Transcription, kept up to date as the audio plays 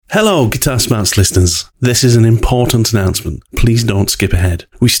Hello, Guitar Smarts listeners. This is an important announcement. Please don't skip ahead.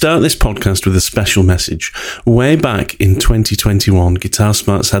 We start this podcast with a special message. Way back in 2021, Guitar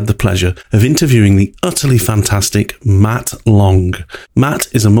Smarts had the pleasure of interviewing the utterly fantastic Matt Long. Matt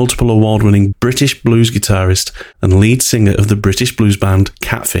is a multiple award-winning British blues guitarist and lead singer of the British blues band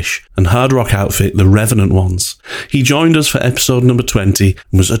Catfish and hard rock outfit The Revenant Ones. He joined us for episode number 20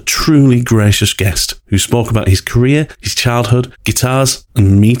 and was a truly gracious guest who spoke about his career, his childhood, guitars,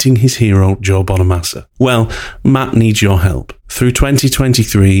 and meeting his hero, Joe Bonamassa. Well, Matt needs your help. Through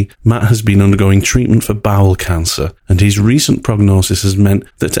 2023, Matt has been undergoing treatment for bowel cancer, and his recent prognosis has meant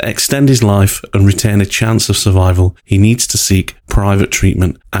that to extend his life and retain a chance of survival, he needs to seek private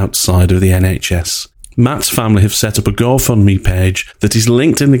treatment outside of the NHS. Matt's family have set up a GoFundMe page that is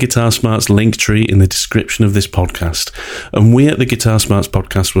linked in the Guitar Smarts link tree in the description of this podcast, and we at the Guitar Smarts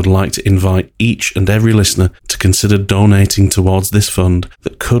podcast would like to invite each and every listener to consider donating towards this fund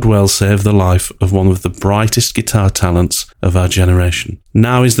that could well save the life of one of the brightest guitar talents of our generation.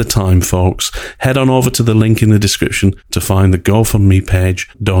 Now is the time, folks. Head on over to the link in the description to find the GoFundMe page.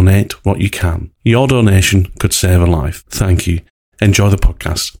 Donate what you can. Your donation could save a life. Thank you. Enjoy the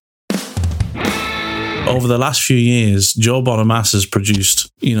podcast. Over the last few years, Joe Bonamassa has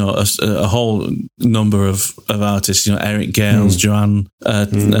produced, a whole number of artists. Eric Gales, Joanne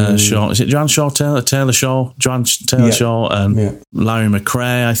Shaw. Is it Joanne Shaw Taylor? Taylor Shaw, Joanne Taylor Shaw, and Larry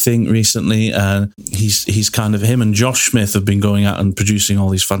McRae. I think recently, he's kind of him and Josh Smith have been going out and producing all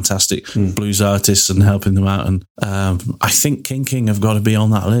these fantastic blues artists and helping them out. And I think King have got to be on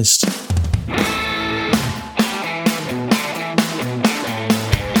that list.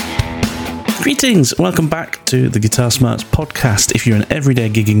 Greetings, welcome back to the Guitar Smarts podcast. If you're an everyday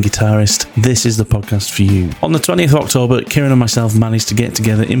gigging guitarist, this is the podcast for you. On the 20th of October, Kieran and myself managed to get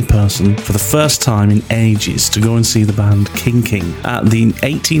together in person for the first time in ages to go and see the band King at the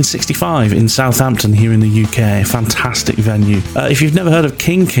 1865 in Southampton here in the UK. Fantastic venue. If you've never heard of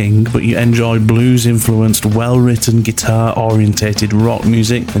King, but you enjoy blues-influenced, well-written, guitar-orientated rock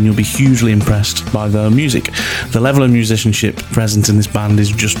music, then you'll be hugely impressed by their music. The level of musicianship present in this band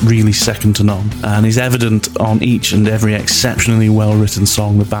is just really second to none, and is evident on each and every exceptionally well-written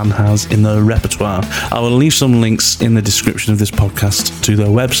song the band has in their repertoire. I will leave some links in the description of this podcast to their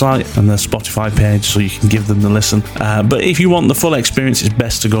website and their Spotify page so you can give them the listen. But if you want the full experience, it's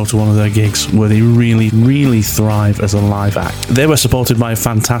best to go to one of their gigs where they really thrive as a live act. They were supported by a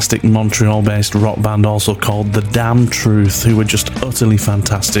fantastic Montreal-based rock band also called The Damn Truth, who were just utterly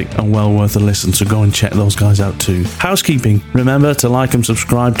fantastic and well worth a listen, so go and check those guys out too. Housekeeping. Remember to like and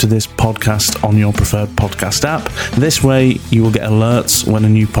subscribe to this podcast on your preferred podcast app. This way you will get alerts when a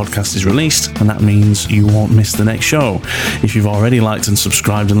new podcast is released, and that means you won't miss the next show. If you've already liked and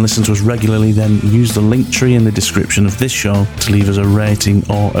subscribed and listened to us regularly, then use the link tree in the description of this show to leave us a rating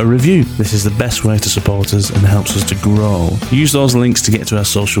or a review. This is the best way to support us and helps us to grow. Use those links to get to our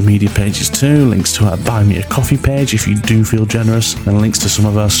social media pages too, links to our Buy Me a Coffee page if you do feel generous, and links to some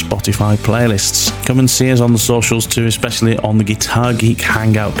of our Spotify playlists. Come and see us on the socials too, especially on the Guitar Geek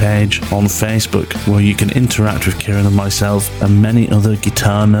Hangout page on Facebook, where you can interact with Kieran and myself and many other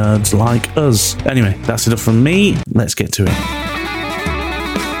guitar nerds like us. Anyway, that's enough from me. Let's get to it.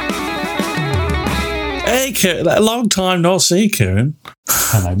 Hey, Kieran, a long time no see, Kieran.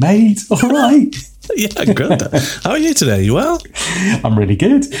 Hello, mate. All right. Yeah, good. How are you today? You well? I'm really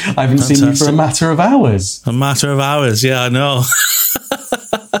good. I haven't seen you for a matter of hours. A matter of hours, yeah, I know.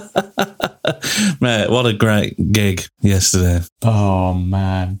 Mate, what a great gig yesterday. Oh,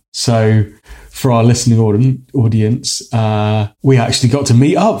 man. So, for our listening audience, we actually got to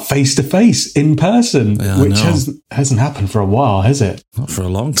meet up face to face in person, which hasn't happened for a while, has it? Not for a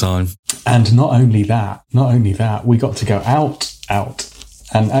long time. And not only that, we got to go out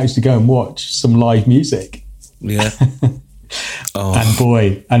and actually go and watch some live music. Yeah. Oh.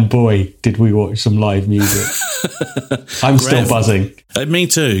 And boy, did we watch some live music. I'm still buzzing. Me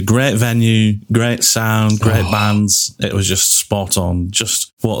too. Great venue, great sound, great bands. It was just spot on.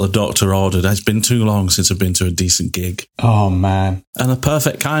 Just what the doctor ordered. It's been too long since I've been to a decent gig. Oh, man. And a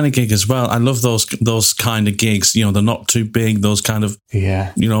perfect kind of gig as well. I love those kind of gigs. They're not too big. Those kind of,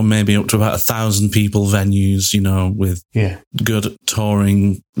 maybe up to about 1,000 people venues, with good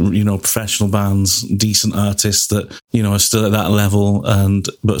touring, professional bands, decent artists that, are still at that level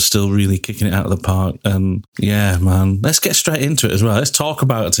but still really kicking it out of the park. And yeah, man, let's get straight into it as well. Let's talk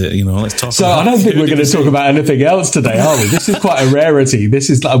about it, Let's talk. So about I don't think we're going to talk about anything else today, are we? This is quite a rarity.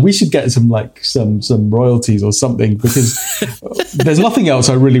 This is we should get some royalties or something, because there's nothing else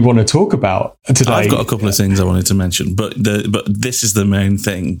I really want to talk about today. I've got a couple of things I wanted to mention, but this is the main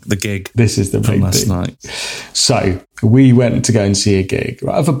thing. The gig. This is the main last thing. Night. So we went to go and see a gig,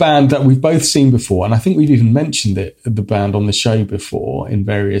 right, of a band that we've both seen before, and I think we've even mentioned the band on the show before in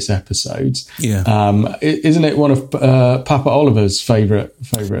various episodes. Yeah, isn't it one of Papa Oliver's favourite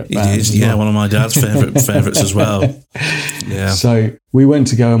bands? It is, yeah, one of my dad's favourites as well. Yeah. So we went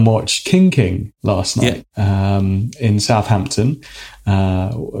to go and watch King last night in Southampton,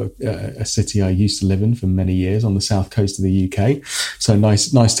 a city I used to live in for many years on the south coast of the UK. So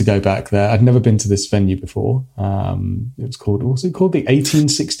nice to go back there. I'd never been to this venue before. It was called, what was it called? The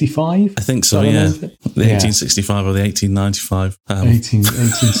 1865? I think so, yeah. The 1865 or the 1895.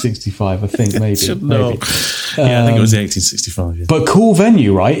 1865, I think, maybe. Maybe. Yeah, I think it was the 1865. Yeah. But cool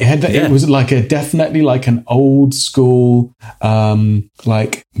venue, right? It was like definitely like an old school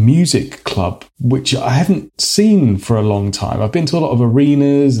like music club, which I haven't seen for a long time. I've been to a lot of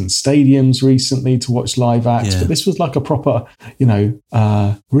arenas and stadiums recently to watch live acts, but this was like a proper,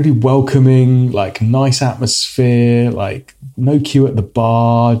 really welcoming, like nice atmosphere, like no queue at the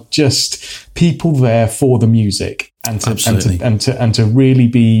bar, just people there for the music. And to really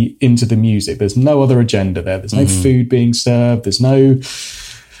be into the music. There's no other agenda there. There's no food being served. There's no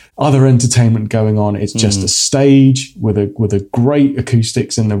other entertainment going on. It's just a stage with a great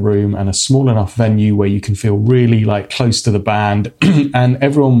acoustics in the room and a small enough venue where you can feel really like close to the band, and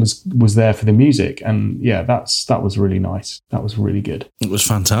everyone was there for the music. And yeah, that was really nice. That was really good. It was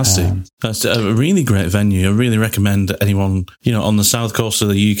fantastic. That's a really great venue. I really recommend anyone, on the south coast of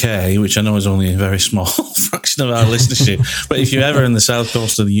the UK, which I know is only a very small fraction of our listenership, but if you're ever in the south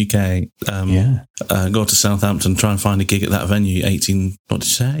coast of the UK, go to Southampton, try and find a gig at that venue.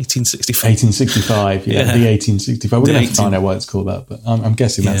 1865, the 1865. We're going to have to find out why it's called that, but I'm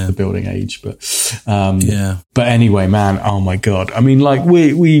guessing that's the building age. But but anyway, man, oh my god! I mean, like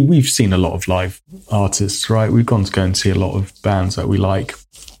we've seen a lot of live artists, right? We've gone to go and see a lot of bands that we like,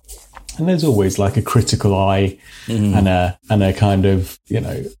 and there's always like a critical eye and a kind of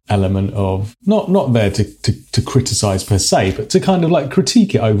element of not there to criticize per se, but to kind of like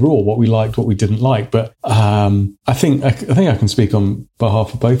critique it overall, what we liked, what we didn't like. But I think I can speak on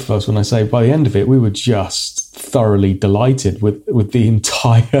behalf of both of us when I say by the end of it, we were just thoroughly delighted with the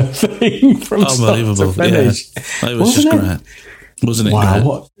entire thing from start to finish. Yeah. It was great, wasn't it?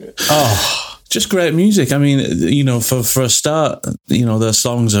 Wow! Great? Just great music. I mean, for a start, their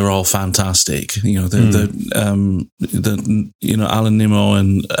songs are all fantastic. Alan Nimmo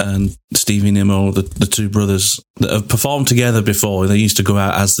and Stevie Nimmo, the two brothers that have performed together before. They used to go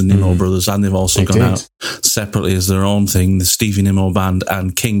out as the Nimmo brothers, and they've also gone out separately as their own thing. The Stevie Nimmo band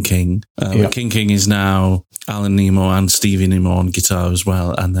and King. King is now Alan Nimmo and Stevie Nimmo on guitar as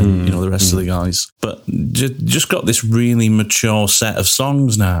well, and then the rest of the guys. But just got this really mature set of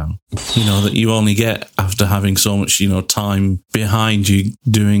songs now. That you only get after having so much, time behind you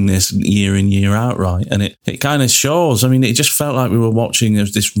doing this year in, year out, right? And it kind of shows. I mean, it just felt like we were watching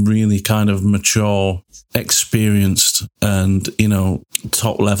this really kind of mature, experienced and,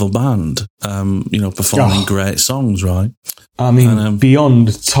 top level band, performing great songs, right? I mean,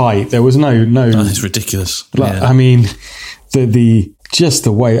 beyond tight. There was no. It's ridiculous. I mean, just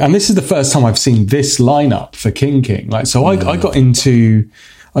the way, and this is the first time I've seen this lineup for King. Like, so I got into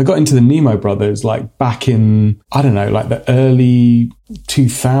the Nimmo brothers like back in, I don't know, like the early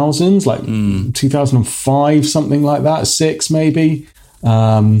 2000s, like 2005, something like that, 6 maybe.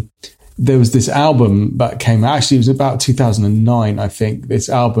 There was this album that came, actually it was about 2009, I think, this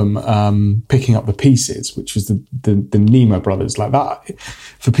album, Picking Up the Pieces, which was the Nimmo brothers, like that.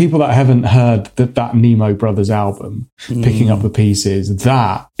 For people that haven't heard that Nimmo brothers album, Picking Up the Pieces,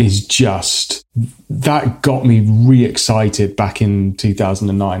 that got me re-excited back in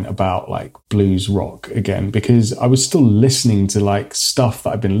 2009 about like blues rock again, because I was still listening to like stuff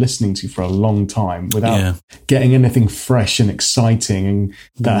that I've been listening to for a long time without getting anything fresh and exciting and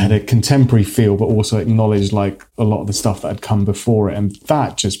that had a contemporary feel, but also acknowledged like a lot of the stuff that had come before it. And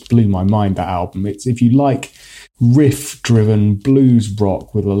that just blew my mind, that album. It's, if you like riff-driven blues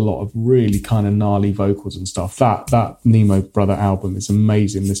rock with a lot of really kind of gnarly vocals and stuff, that Nimmo brother album is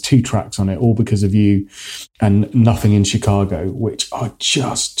amazing. There's 2 tracks on it, All Because of You and Nothing in Chicago, which are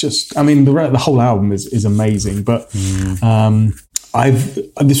just I mean, the whole album is amazing. But this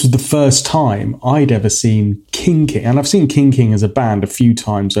was the first time I'd ever seen King, and I've seen King as a band a few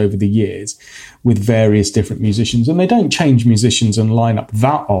times over the years with various different musicians, and they don't change musicians and lineup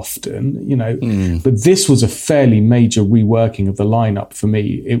that often, but this was a fairly major reworking of the lineup for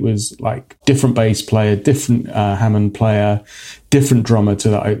me. It was like different bass player, different Hammond player, different drummer to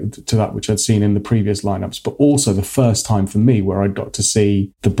that which I'd seen in the previous lineups, but also the first time for me where I got to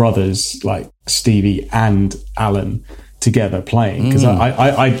see the brothers like Stevie and Alan together playing, because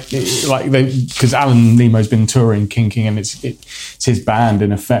because Alan Nemo's been touring King, and it's his band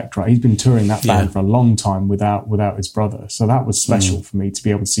in effect, right? He's been touring that band for a long time without his brother, so that was special for me to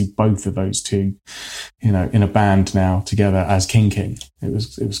be able to see both of those two, in a band now together as King. It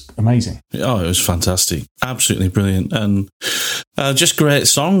was amazing. Oh, it was fantastic, absolutely brilliant, and just great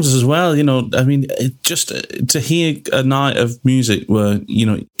songs as well. I mean, just to hear a night of music where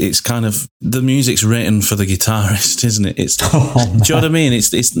it's kind of the music's written for the guitarist, isn't it? It's do you know what I mean?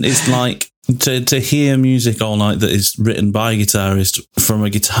 It's like to hear music all night that is written by a guitarist from a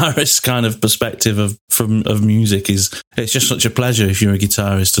guitarist's kind of perspective of music it's just such a pleasure if you're a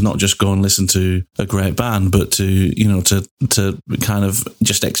guitarist to not just go and listen to a great band, but to kind of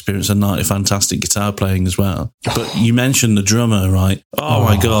just experience a night of fantastic guitar playing as well. But you mentioned the drummer, right? Oh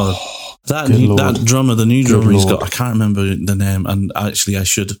my God. That drummer, the new drummer he's got, I can't remember the name, and actually I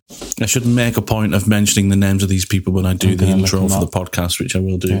should make a point of mentioning the names of these people when I do the intro for the podcast, which I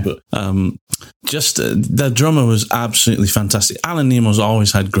will do. Yeah. But the drummer was absolutely fantastic. Alan Nemo's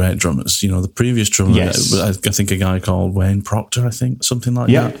always had great drummers. The previous drummer, I think a guy called Wayne Proctor, something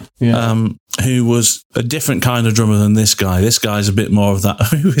like that. Yeah. Who was a different kind of drummer than this guy. This guy's a bit more of that.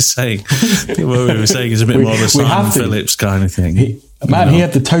 What we were saying is a bit more of a Simon Phillips kind of thing. He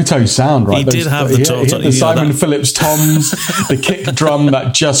had the Toto sound, right? He did have the Toto. He had the Simon Phillips toms, the kick drum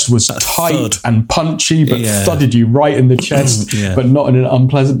that just was tight and punchy, but thudded you right in the chest, but not in an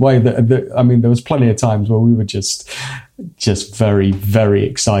unpleasant way. I mean, there was plenty of times where we were just very, very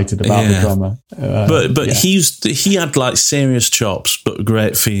excited about the drummer. But he had like serious chops, but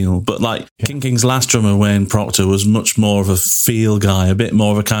great feel. But like King's last drummer, Wayne Proctor, was much more of a feel guy, a bit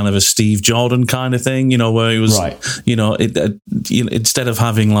more of a kind of a Steve Jordan kind of thing, where he was, instead of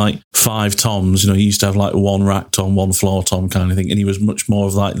having like 5 toms, he used to have like 1 rack tom, 1 floor tom kind of thing. And he was much more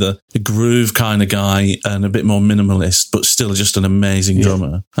of like the groove kind of guy and a bit more minimalist, but still just an amazing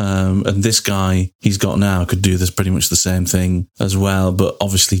drummer. And this guy he's got now could do this pretty much the same thing as well, but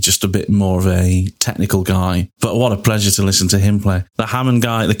obviously just a bit more of a technical guy. But what a pleasure to listen to him play. The Hammond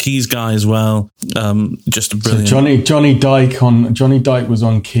guy, the keys guy as well, just a brilliant. So Johnny Dyke was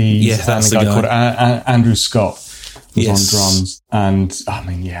on keys. Yeah, that's and a guy called Andrew Scott was on drums, and I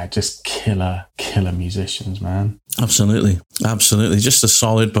mean, just killer musicians, man. Absolutely. Just a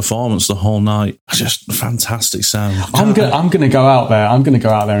solid performance the whole night. Just fantastic sound. I'm gonna go out there.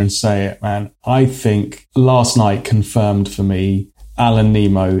 And say it, man. I think last night confirmed for me, Alan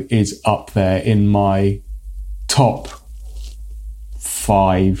Nemo is up there in my top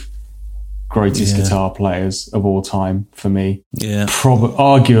 5 greatest guitar players of all time for me. Yeah.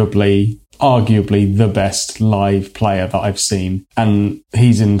 Arguably the best live player that I've seen, and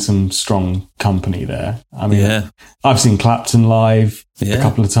he's in some strong company there. I mean, I've seen Clapton live a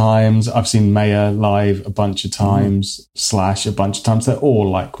couple of times. I've seen Mayer live a bunch of times, Slash a bunch of times. They're all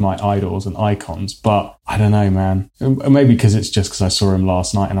like my idols and icons, but I don't know, man. Maybe because it's just because I saw him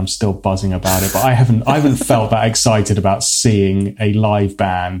last night and I'm still buzzing about it, but I haven't felt that excited about seeing a live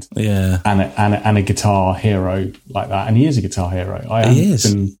band and a guitar hero like that. And he is a guitar hero.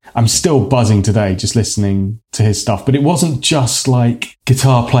 I'm still buzzing today just listening to his stuff, but it wasn't just like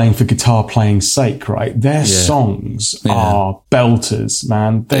guitar playing for guitar playing's sake, right? Their songs are belters,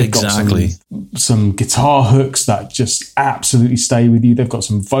 man. They've got some guitar hooks that just absolutely stay with you. They've got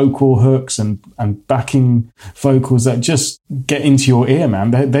some vocal hooks and backing vocals that just get into your ear,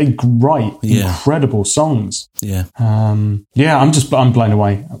 man. They write incredible songs. I'm blown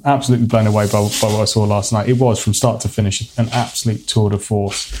away. I'm absolutely blown away by what I saw last night. It was from start to finish an absolute tour de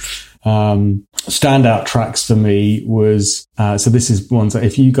force. Standout tracks for me was so this is ones that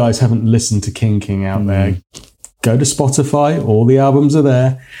if you guys haven't listened to King out there, go to Spotify, all the albums are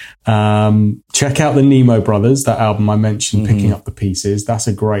there. Check out the Nemo Brothers, that album I mentioned, Picking Up the Pieces. That's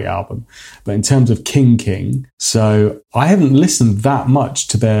a great album. But in terms of King, so I haven't listened that much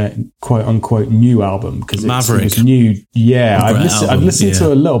to their quote unquote new album because it's new. Yeah, I've listened to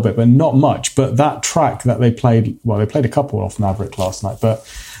a little bit, but not much. But that track that they played a couple off Maverick last night,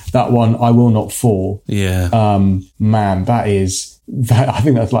 but that one, I Will Not Fall. Yeah. Man, I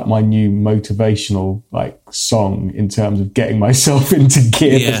think that's like my new motivational like song in terms of getting myself into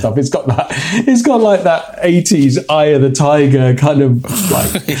gear for stuff. It's got like that 80s Eye of the Tiger kind of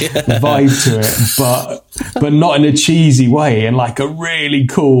like vibe to it, but not in a cheesy way, and like a really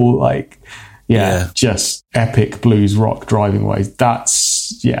cool, like, just epic blues rock driving ways.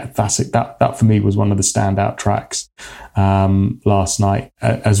 That's it. That for me was one of the standout tracks last night,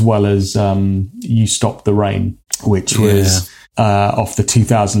 as well as You Stop the Rain, which was off the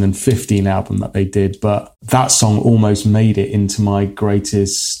 2015 album that they did. But that song almost made it into my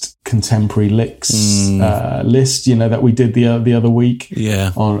greatest contemporary licks list, that we did the other week.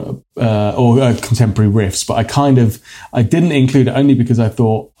 Yeah. On contemporary riffs, but I didn't include it only because I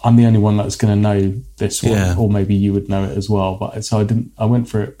thought I'm the only one that's going to know this one, or maybe you would know it as well. But so I went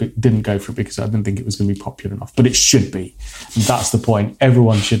for it, but didn't go for it because I didn't think it was going to be popular enough. But it should be. And that's the point.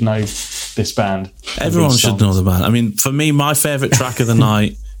 Everyone should know this band. Everyone should know the band. I mean, for me, my favourite track of the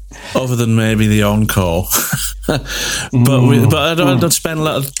night, other than maybe the encore, but I don't spend a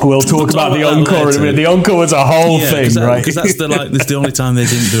lot of. We'll talk about the encore in a minute. The encore was a whole thing, right? Because that's the only time they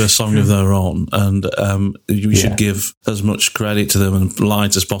didn't do a song of their own, and we should give as much credit to them and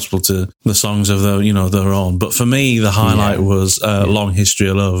light as possible to the songs of their own. But for me, the highlight was "Long History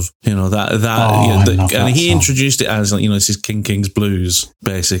of Love." And he introduced it as this is King King's Blues.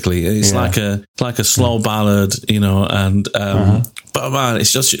 Basically, it's like a slow ballad, and. But man,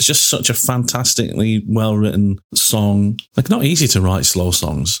 it's just such a fantastically well written song. Like, not easy to write slow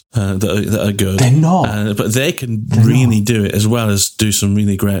songs that are good. They're not, but they can really do it, as well as do some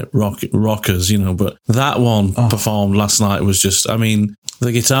really great rockers. But that one performed last night was just. I mean,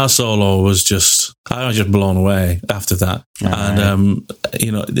 the guitar solo was just. I was just blown away after that. And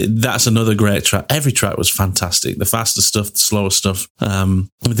that's another great track. Every track was fantastic. The faster stuff, the slower stuff.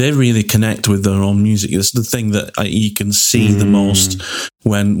 They really connect with their own music. That's the thing that you can see the most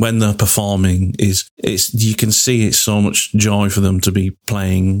when they're performing. You can see it's so much joy for them to be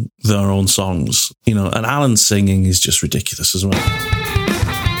playing their own songs. And Alan's singing is just ridiculous as well.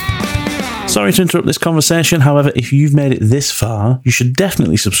 Sorry to interrupt this conversation. However, if you've made it this far, you should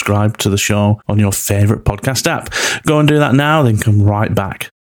definitely subscribe to the show on your favourite podcast app. Go and do that now, then come right back.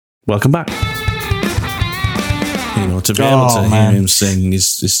 Welcome back. To be able to hear him sing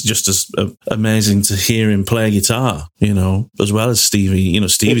is just as amazing to hear him play guitar, as well as Stevie.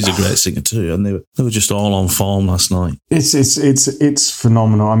 Stevie's a great singer too, and they were just all on form last night. It's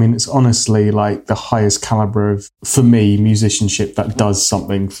phenomenal. I mean, it's honestly like the highest caliber of, for me, musicianship that does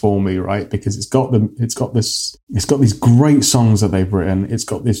something for me, right? Because it's got these great songs that they've written. It's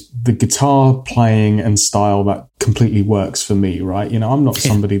got the guitar playing and style that completely works for me, right? I'm not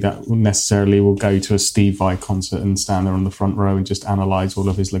somebody that necessarily will go to a Steve Vai concert and stand there on the front row and just analyze all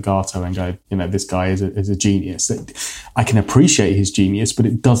of his legato and go, this guy is a genius. I can appreciate his genius, but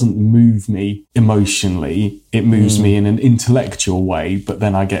it doesn't move me emotionally. It moves me in an intellectual way, but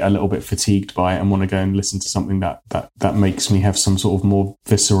then I get a little bit fatigued by it and want to go and listen to something that makes me have some sort of more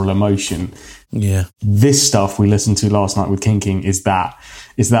visceral emotion. Yeah. This stuff we listened to last night with King is that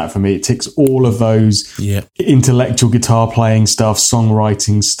for me. It ticks all of those intellectual guitar playing stuff,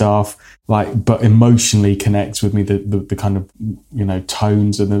 songwriting stuff, but emotionally connects with me, the kind of,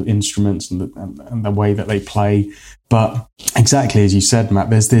 tones and the instruments and the way that they play. But exactly as you said, Matt,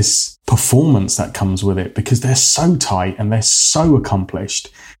 there's this performance that comes with it because they're so tight and they're so accomplished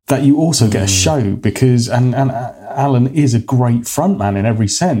that you also get a show because, and Alan is a great frontman in every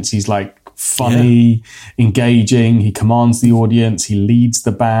sense. He's like, funny, engaging, he commands the audience, he leads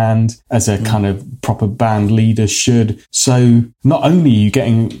the band as a kind of proper band leader should. So not only are you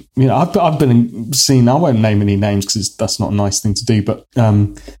getting, I've been seen, I won't name any names because that's not a nice thing to do, but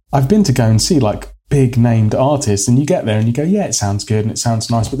I've been to go and see like big named artists, and you get there and you go, yeah, it sounds good and it sounds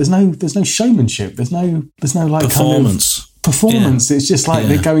nice, but there's no showmanship, there's no like performance. It's just like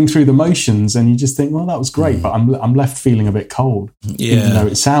they're going through the motions, and you just think, well, that was great, but I'm left feeling a bit cold, even though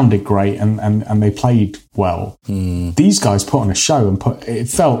it sounded great and they played well. These guys put on a show, and it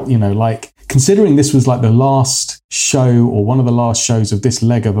felt, like, considering this was like the last show or one of the last shows of this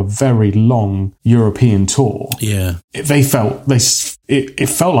leg of a very long European tour. Yeah, it felt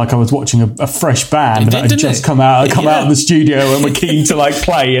like I was watching a fresh band that had just come out of the studio and were keen to like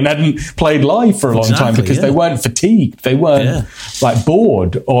play and hadn't played live for a long time because they weren't fatigued. They weren't like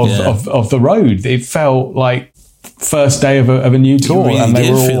bored of the road. It felt like first day of a new tour, really, and they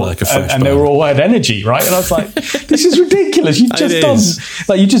were all they were all had energy, right? And I was like, this is ridiculous. You've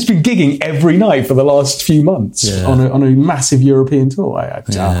just been gigging every night for the last few months on a massive European tour.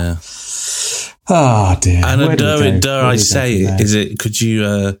 Oh dear. And dare I say, could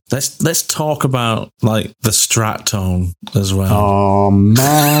you let's talk about like the Strat tone as well. Oh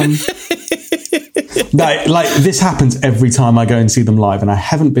man. No, like this happens every time I go and see them live, and I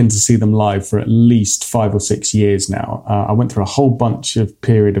haven't been to see them live for at least 5 or 6 years now. I went through a whole bunch of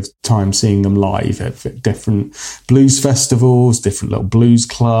period of time seeing them live at different blues festivals, different little blues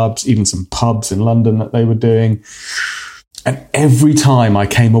clubs, even some pubs in London that they were doing. And every time I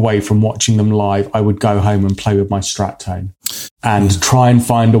came away from watching them live, I would go home and play with my Strat tone. and try and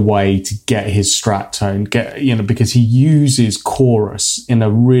find a way to get his Strat tone, because he uses chorus in a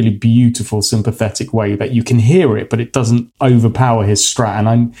really beautiful, sympathetic way that you can hear it, but it doesn't overpower his Strat.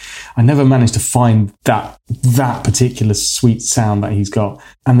 And I never managed to find that particular sweet sound that he's got.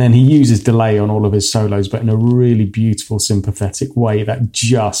 And then he uses delay on all of his solos, but in a really beautiful, sympathetic way that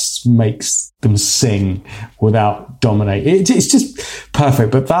just makes them sing without dominating. It's just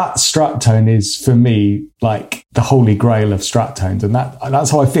perfect. But that Strat tone is, for me, like the holy grail of Strat tones. And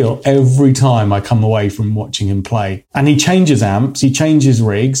that's how I feel every time I come away from watching him play. And he changes amps, he changes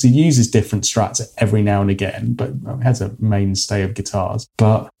rigs, he uses different Strats every now and again, but he has a mainstay of guitars.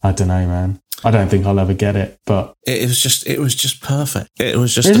 But I don't know, man. I don't think I'll ever get it, but it was just perfect. It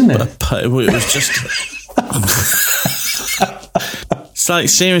was just, it was just. It's like,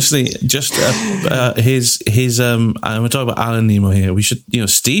 seriously, just his and we're talking about Alan Nemo here. We should,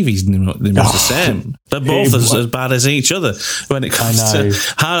 Stevie's Nemo's the same. They're both as bad as each other when it comes to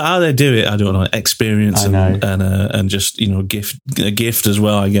how they do it. I don't know, experience and just a gift as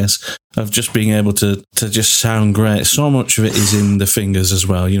well, I guess, of just being able to just sound great. So much of it is in the fingers as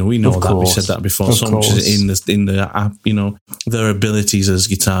well. We know that, we said that before. So much is in the their abilities as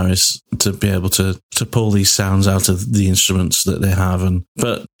guitarists to be able to pull these sounds out of the instruments that they have.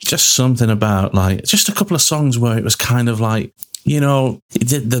 But just something about, like, just a couple of songs where it was kind of like,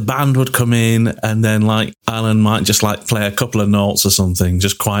 the band would come in and then, like, Alan might just, like, play a couple of notes or something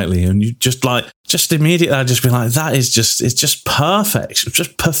just quietly, and you just immediately I'd just be like, it's just perfect. It's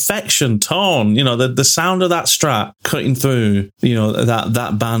just perfection tone, the sound of that Strat cutting through,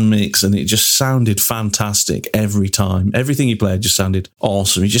 that band mix, and it just sounded fantastic every time. Everything he played just sounded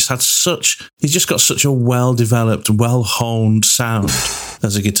awesome. He just got such a well-developed, well-honed sound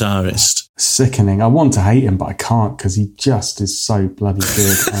as a guitarist. Sickening. I want to hate him, but I can't, because he just is so bloody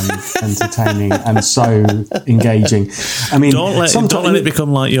good and entertaining and so engaging. I mean, don't let it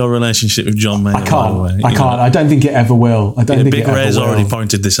become like your relationship with John Mayer. I can't. I don't think it ever will. Big Ray's already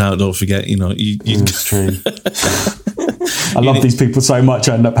pointed this out. Don't forget. It's true. I love these people so much.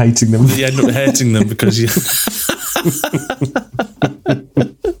 I end up hating them. You end up hating them because you.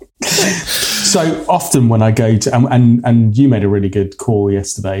 So often when I go to, and you made a really good call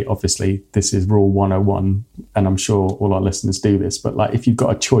yesterday, obviously this is rule 101, and I'm sure all our listeners do this, but like, if you've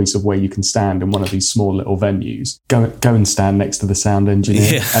got a choice of where you can stand in one of these small little venues, go and stand next to the sound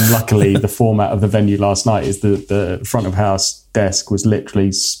engineer. Yeah. And luckily the format of the venue last night is the front of house desk was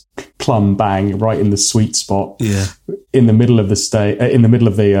literally plumb bang right in the sweet spot. Yeah. In the middle of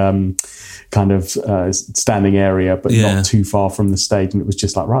the kind of standing area, but not too far from the stage. And it was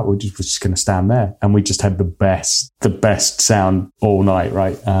just like, right, we're just going to stand there. And we just had the best sound all night,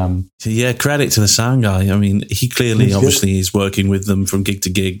 right? Yeah, credit to the sound guy. I mean, he clearly, obviously, is working with them from gig to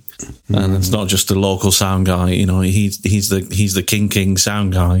gig. And it's not just a local sound guy, he's the king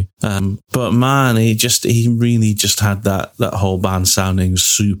sound guy. But man, he really just had that whole band sounding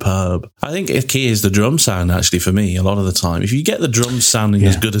superb. I think the key is the drum sound, actually, for me, a lot of the time. If you get the drums sounding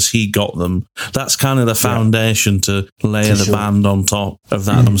as good as he got them, that's kind of the foundation to layer the band on top of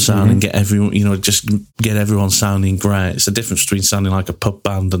that drum sound and get everyone, just get everyone sounding great. It's the difference between sounding like a pub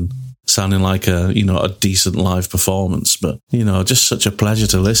band and sounding like a decent live performance. But just such a pleasure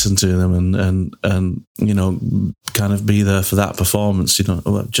to listen to them and kind of be there for that performance.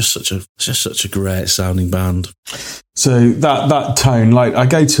 Just such a great sounding band. So that tone, like I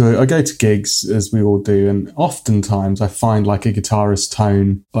go to gigs, as we all do, and oftentimes I find like a guitarist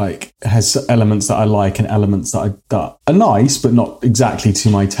tone like has elements that I like and elements that are nice but not exactly to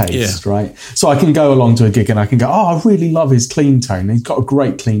my taste, right? So I can go along to a gig and I can go, I really love his clean tone. He's got a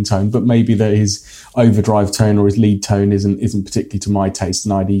great clean tone, but maybe that his overdrive tone or his lead tone isn't particularly to my taste,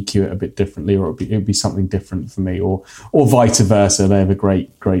 and I'd EQ it a bit differently, or it'd be something different for me, or vice versa. They have a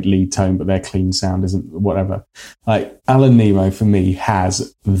great lead tone, but their clean sound isn't, whatever. Like Alan Nemo for me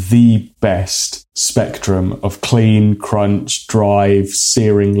has the best spectrum of clean, crunch, drive,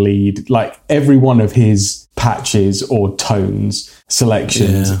 searing lead. Like every one of his patches or tones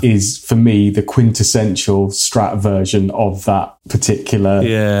selections is for me the quintessential Strat version of that particular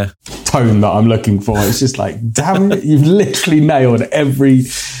tone that I'm looking for. It's just like, damn it, you've literally nailed every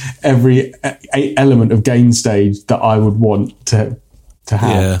element of gain stage that I would want to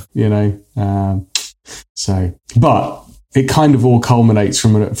have, but it kind of all culminates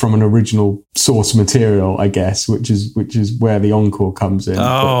from an original source material, I guess, which is where the encore comes in.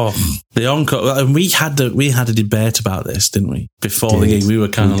 Oh, the encore! And we had a debate about this, didn't we? Before the gig, we were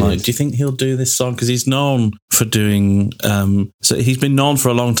kind of like, "Do you think he'll do this song?" Because he's known for doing. So he's been known for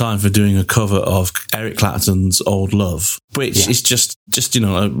a long time for doing a cover of Eric Clapton's "Old Love," which is just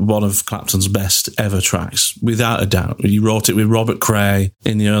one of Clapton's best ever tracks, without a doubt. He wrote it with Robert Cray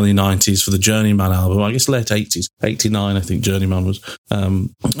in the early 90s for the Journeyman album. I guess late 80s, 89, I think Journeyman was. And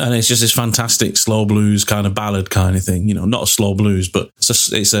it's just this fantastic slow blues kind of ballad kind of thing. Not a slow blues, but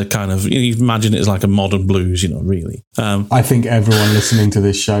it's a kind of, you imagine it as like a modern blues, really. I think everyone listening to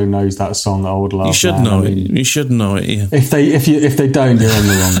this show knows that song, "Old Love." You should know it. You should know it. Yeah. If they don't, you're on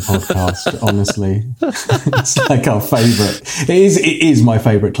the wrong podcast. Honestly, it's like our favourite. It is my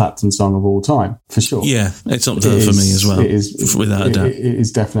favourite Clapton song of all time, for sure. Yeah, it's up there for me as well. It is, without a doubt. It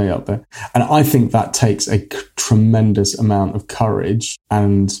is definitely up there, and I think that takes a tremendous amount of courage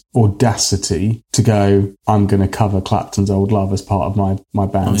and audacity to go, I'm going to cover Clapton's "Old Love" as part of my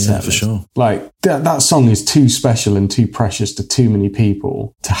band set. For sure. Like that song is too special and too precious to too many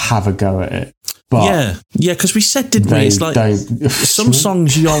people to have a go at it. But yeah, because we said, didn't we? It's like some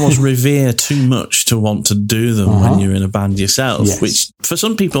songs you almost revere too much to want to do them when you're in a band yourself, which for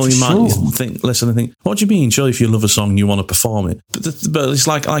some people you might think, what do you mean? Surely if you love a song, you want to perform it. But it's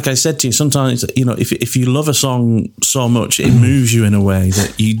like I said to you, sometimes, if you love a song so much, it moves you in a way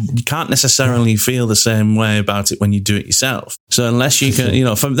that you can't necessarily feel the same way about it when you do it yourself. So unless you can,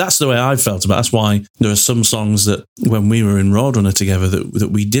 that's the way I felt about it. That's why there are some songs that when we were in Roadrunner together that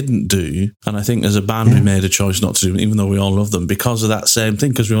we didn't do. And I think as a band, we made a choice not to do, even though we all love them, because of that same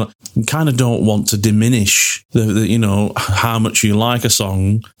thing. Because we kind of don't want to diminish the how much you like a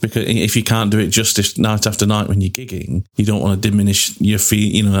song, because if you can't do it justice night after night when you're gigging, you don't want to diminish your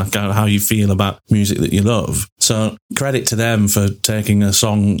how you feel about music that you love. So credit to them for taking a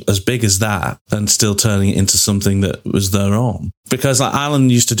song as big as that and still turning it into something that was their own. Because like Alan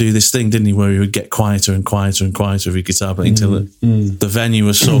used to do this thing, didn't he, where he would get quieter and quieter and quieter with his guitar playing until the venue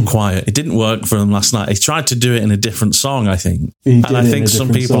was so quiet. It didn't work for him last night. He tried to do it in a different song, I think. And I think some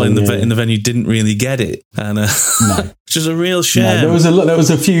people in the venue didn't really get it. And which is a real shame. No, there was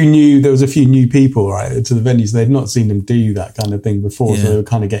a few new people, right, to the venues. They'd not seen him do that kind of thing before, so they were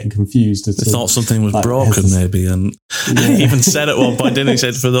kind of getting confused. They thought something was broken, maybe. And he even said at one point, didn't he? He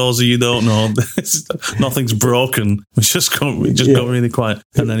said, for those of you who don't know, nothing's broken. We just got really quiet.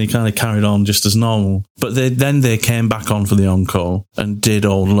 And then he kind of carried on just as normal. But then they came back on for the encore and did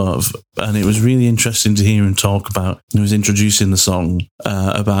 "Old Love." And it was really interesting to hear him talk about, he was introducing the song,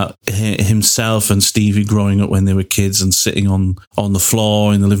 about himself and Stevie growing up when they were kids and sitting on the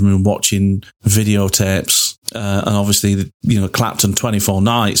floor in the living room watching videotapes. And obviously, Clapton 24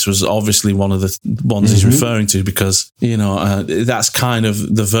 Nights was obviously one of the ones he's referring to, because, that's kind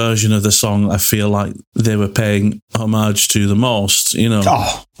of the version of the song I feel like they were paying homage to the most,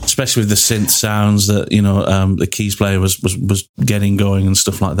 especially with the synth sounds that, the keys player was getting going and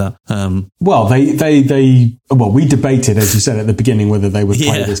stuff like that. Well, we debated, as you said at the beginning, whether they would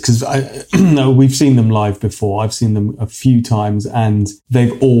play this, because we've seen them live before. I've seen them a few times and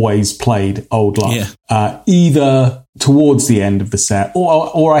they've always played "Old Love." Either towards the end of the set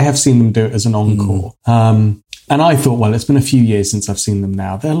or I have seen them do it as an encore. And I thought, well, it's been a few years since I've seen them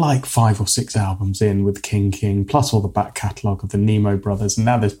now. They're like 5 or 6 albums in with King, plus all the back catalogue of the Nemo brothers. And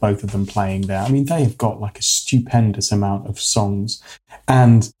now there's both of them playing there. I mean, they have got like a stupendous amount of songs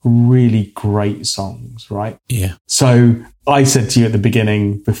and really great songs, right? Yeah. So I said to you at the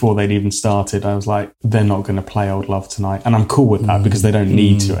beginning, before they'd even started, I was like, they're not going to play "Old Love" tonight. And I'm cool with that because they don't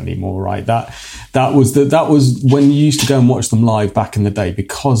need to anymore, right? That was when you used to go and watch them live back in the day,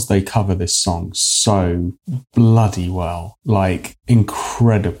 because they cover this song so bloody well, like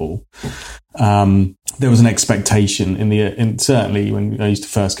incredible. There was an expectation certainly when I used to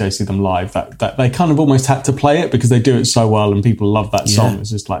first go see them live that they kind of almost had to play it because they do it so well and people love that song.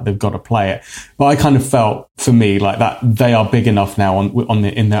 It's just like they've got to play it. But I kind of felt, for me, like that they are big enough now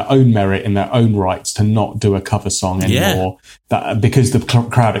in their own merit, in their own rights, to not do a cover song anymore. That because the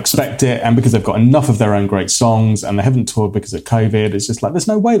crowd expect it, and because they've got enough of their own great songs, and they haven't toured because of COVID. It's just like there's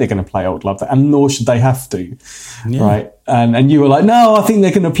no way they're going to play "Old Love," and nor should they have to, right? And you were like, no, I think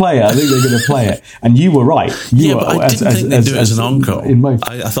they're going to play it. I think they're going to play it. And you you were right. But I didn't think they'd do it as an encore.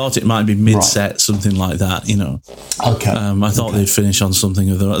 I thought it might be mid-set, something like that, you know. Okay. I thought they'd finish on something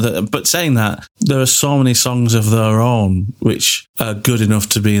of their. But saying that, there are so many songs of their own which are good enough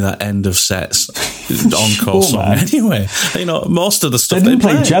to be that end of sets encore song. Man. Anyway, you know, most of the stuff they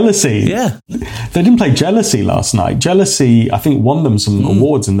play Jealousy. Yeah, they didn't play Jealousy last night. Jealousy, I think, won them some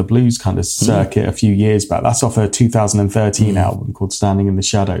awards in the blues kind of circuit a few years back. That's off a 2013 album called Standing in the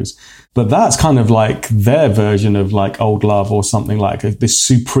Shadows. But that's kind of like their version of like Old Love or something like this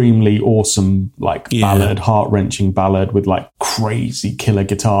supremely awesome, like ballad, heart-wrenching ballad with like crazy killer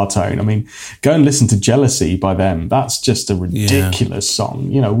guitar tone. I mean, go and listen to Jealousy by them. That's just a ridiculous song,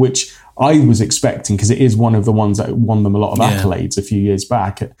 you know, which I was expecting, because it is one of the ones that won them a lot of accolades a few years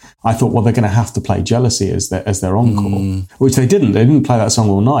back. I thought, well, they're going to have to play Jealousy as their encore, which they didn't. They didn't play that song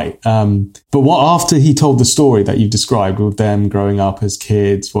all night. But after he told the story that you described with them growing up as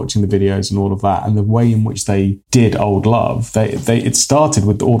kids, watching the videos and all of that, and the way in which they did Old Love, it started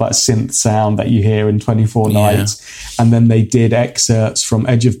with all that synth sound that you hear in 24 Nights, and then they did excerpts from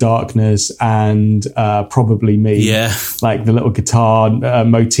Edge of Darkness and Probably Me, like the little guitar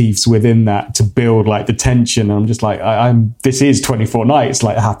motifs within that to build like the tension. And I'm just like, this is 24 Nights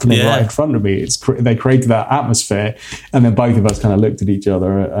like happening right in front of me. They created that atmosphere, and then both of us kind of looked at each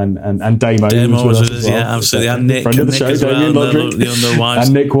other, and Damo was with us, absolutely, and Nick, friend of the show, as well,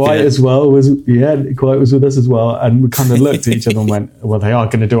 and Nick White as well Nick White was with us as well, and we kind of looked at each other and went, well, they are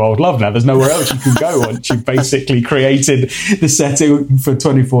going to do Old Love now. There's nowhere else you can go once you've basically created the setting for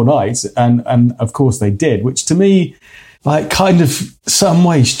 24 Nights, and of course they did, which to me, like, kind of some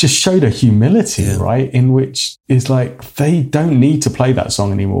ways just showed a humility, right? In which is like, they don't need to play that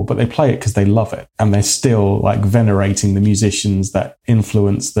song anymore, but they play it because they love it. And they're still like venerating the musicians that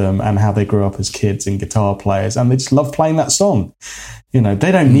influenced them and how they grew up as kids and guitar players. And they just love playing that song. You know,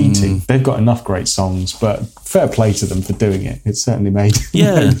 they don't need to. They've got enough great songs, but fair play to them for doing it. It certainly made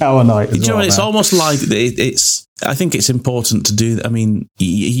our night as well. It's almost like I think it's important to do that. I mean,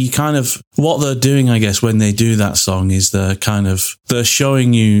 you kind of, what they're doing, I guess, when they do that song is they're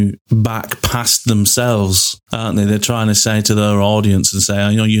showing you back past themselves, aren't they? They're trying to say to their audience and say,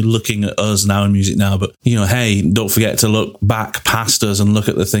 you know, you're looking at us now in music now, but, you know, hey, don't forget to look back past us and look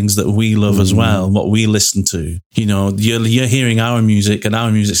at the things that we love as well, what we listen to. You know, you're hearing our music, and our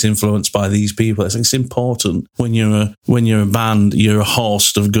music's influenced by these people. I think it's important when you're a band, you're a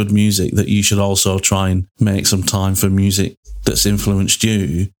host of good music, that you should also try and make some time for music that's influenced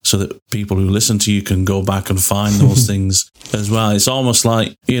you, so that people who listen to you can go back and find those things as well. It's almost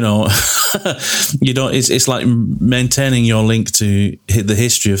like, you know, it's like maintaining your link to the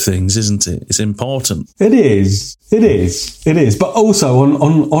history of things, isn't it? It's important. It is. But also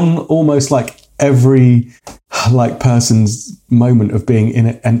on almost like every like person's moment of being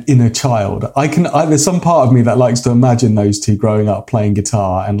an inner child. There's some part of me that likes to imagine those two growing up playing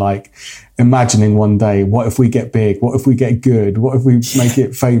guitar and like imagining one day, what if we get big? What if we get good? What if we make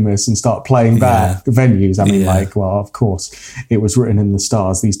it famous and start playing back venues? I mean, like, well, of course, it was written in the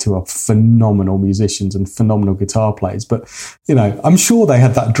stars. These two are phenomenal musicians and phenomenal guitar players. But, you know, I'm sure they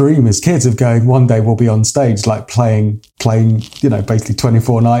had that dream as kids of going, one day we'll be on stage, like playing, you know, basically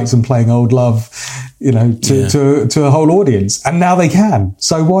 24 Nights and playing Old Love, you know, to a whole audience. And now they can.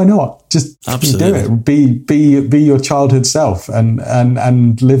 So why not? Just do it. Be your childhood self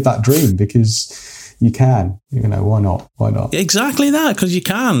and live that dream, because you can. You know, why not? Exactly that, because you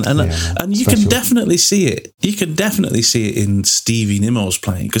can. And you can definitely see it. You can definitely see it in Stevie Nimmo's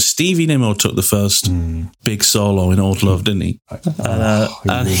playing, because Stevie Nimmo took the first big solo in Old Love, didn't he?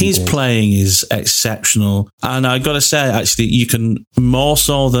 And his playing is exceptional. And I got to say, actually, you can, more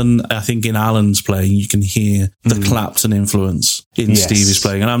so than I think in Alan's playing, you can hear the Clapton influence in Stevie's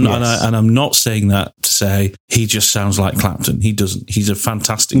playing. And I'm not saying that to say he just sounds like Clapton. He doesn't. He's a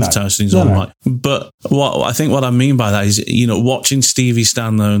fantastic guitarist in his own right. But what I mean by that is, you know, watching Stevie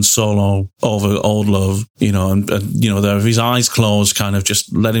stand there and solo over Old Love, you know, and you know, there with his eyes closed, kind of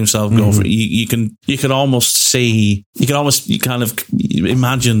just let himself go for it. You can almost kind of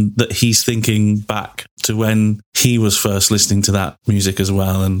imagine that he's thinking back to when he was first listening to that music as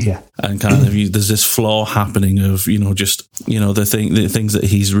well, and kind of there's this flow happening of, you know, just, you know, the things that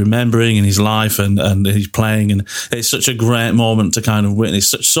he's remembering in his life and he's playing, and it's such a great moment to kind of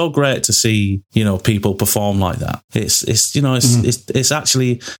witness. So great to see, you know, people perform like that. It's you know, it's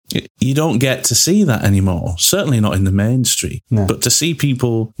actually, you don't get to see that anymore. Certainly not in the mainstream. No. But to see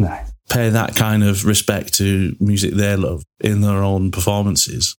people pay that kind of respect to music they love in their own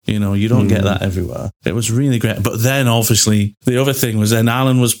performances, you know, you don't get that everywhere. It was really great. But then obviously the other thing was, then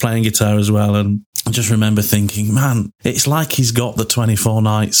Alan was playing guitar as well, and I just remember thinking, man, it's like he's got the 24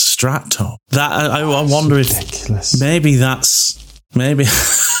 Nights Strat tone. That I wonder ridiculous. if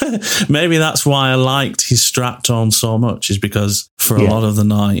maybe that's why I liked his Strat tone so much, is because for a lot of the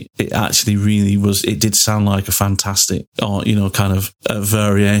night, it actually really was, it did sound like a fantastic, or, kind of a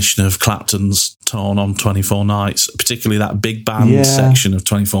variation of Clapton's tone on 24 Nights, particularly that big band section of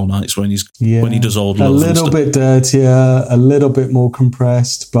 24 Nights when he does Old Love. A little bit dirtier, a little bit more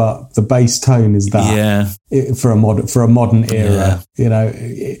compressed, but the bass tone is that for a modern era.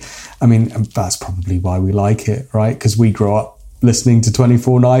 I mean, that's probably why we like it, right? Because we grew up listening to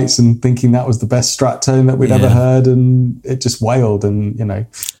 24 Nights and thinking that was the best Strat tone that we'd ever heard, and it just wailed, and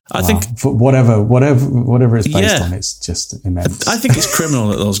I think for whatever it's based on, it's just immense. I think it's criminal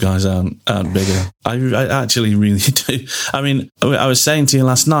that those guys aren't bigger. I actually really do. I mean, I was saying to you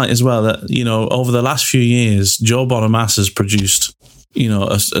last night as well that, over the last few years, Joe Bonamassa's produced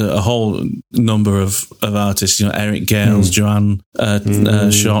a whole number of artists, Eric Gales, Joanne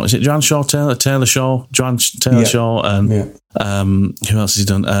Shaw. Is it Joanne Shaw Taylor? Taylor Shaw? Joanne Taylor Shaw. And who else has he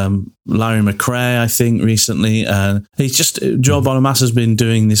done? Larry McRae, I think, recently. And he's just, Joe Bonamassa's been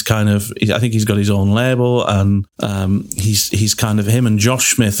doing this kind of, I think he's got his own label, and he's kind of, him and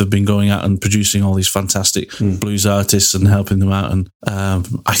Josh Smith have been going out and producing all these fantastic blues artists and helping them out. And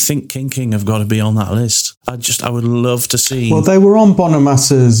I think King have got to be on that list. I would love to see. Well, they were on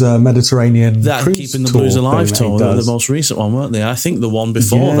Bonamassa's Mediterranean cruise Keeping the Blues Alive tour, the most recent one, weren't they? I think the one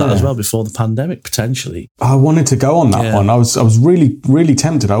before that as well, before the pandemic, potentially. I wanted to go on that one. I was really, really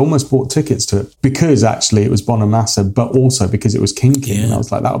tempted. I almost bought tickets to it because actually it was Bonamassa, but also because it was King. And I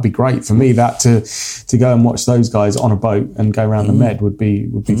was like, that would be great for me. That to go and watch those guys on a boat and go around the Med would be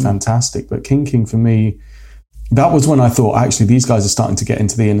fantastic. But King for me, that was when I thought, actually, these guys are starting to get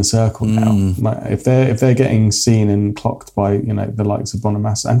into the inner circle now. If they're getting seen and clocked by the likes of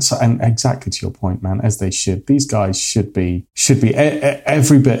Bonamassa, and exactly to your point, man, as they should. These guys should be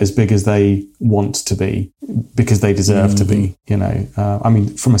every bit as big as they want to be, because they deserve to be. I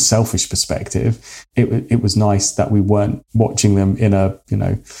mean, from a selfish perspective, it was nice that we weren't watching them in a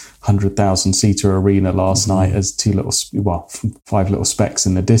 100,000 seater arena last night as five little specks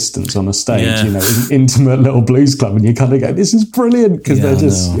in the distance on a stage, an intimate little blues club, and you kind of go, this is brilliant, because they're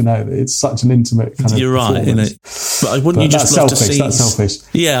just, it's such an intimate kind of You're right, but wouldn't you just love to see... That's selfish.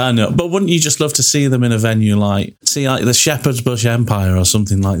 Yeah, I know, but wouldn't you just love to see them in a venue like the Shepherd's Bush Empire or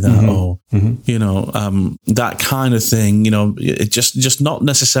something like that, or, that kind of thing, it just not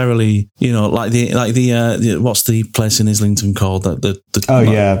necessarily, like the what's the place in Islington called? Well, it's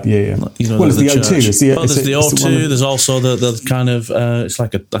the O2. There's the O2. There's also the kind of, it's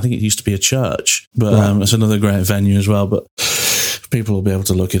like I think it used to be a church, but it's another great venue as well. But people will be able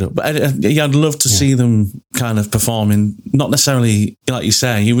to look it up. But I'd love to see them kind of performing, not necessarily, like you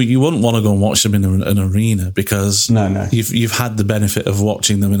say, you wouldn't want to go and watch them in an arena, because you've had the benefit of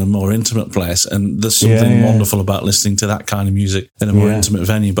watching them in a more intimate place, and there's something wonderful about listening to that kind of music in a more intimate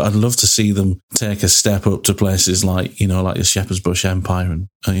venue. But I'd love to see them take a step up to places like, like the Shepherd's Bush Empire and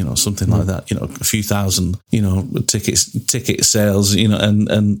something like that, a few thousand, ticket sales,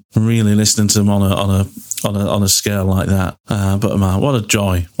 and really listening to them on a scale like that. But man, what a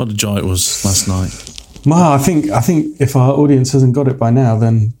joy it was last night. Well, I think if our audience hasn't got it by now,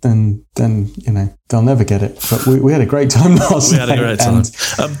 then they'll never get it. But we had a great time last night. We had a great time.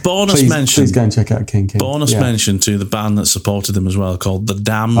 Please go and check out King. Bonus mention to the band that supported them as well, called The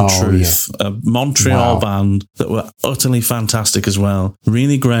Damn Truth, a Montreal band that were utterly fantastic as well.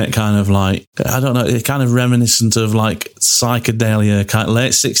 Really great kind of like, I don't know, kind of reminiscent of like psychedelia, kind of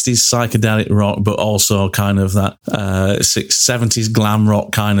late 60s psychedelic rock, but also kind of that 70s glam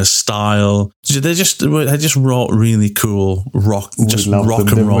rock kind of style. They just wrote really cool rock, just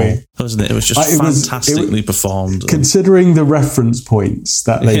rock and roll, wasn't it? It was just fantastically performed. Considering the reference points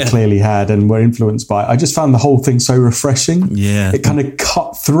that they clearly had and were influenced by, I just found the whole thing so refreshing. Yeah. It kind of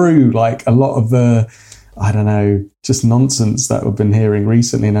cut through like a lot of the, I don't know, just nonsense that we've been hearing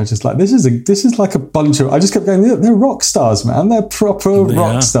recently. And I was just like, this is like a bunch of, I just kept going, they're rock stars, man. They're proper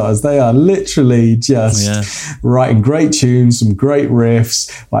rock stars. They are literally just writing great tunes, some great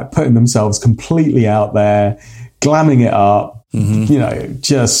riffs, like putting themselves completely out there, glamming it up.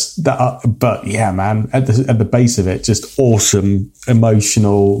 Just that, but yeah, man, at the base of it, just awesome,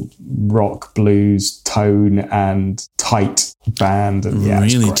 emotional rock blues tone and tight band. And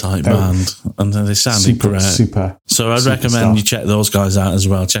really tight band. And they sounded great. So I'd recommend you check those guys out as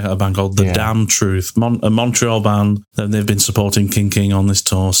well. Check out a band called The Damn Truth, a Montreal band. They've been supporting King on this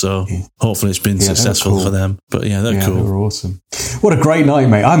tour, so hopefully it's been successful for them. But they're cool. They're awesome. What a great night,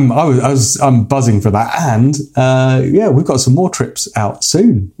 mate! I'm buzzing for that, and we've got some more trips out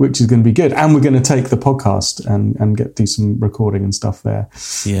soon, which is going to be good. And we're going to take the podcast and do some recording and stuff there,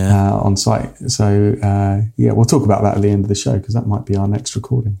 on site. So we'll talk about that at the end of the show because that might be our next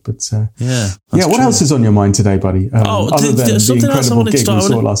recording. But what else is on your mind today, buddy? Other than the incredible gig we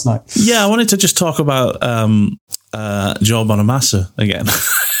saw last night. Yeah, I wanted to just talk about Joe Bonamassa again.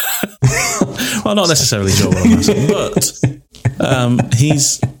 Well, not necessarily Joe Bonamassa, but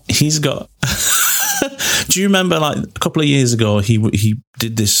he's got. Do you remember, like a couple of years ago, he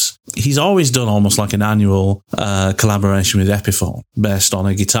did this? He's always done almost like an annual collaboration with Epiphone based on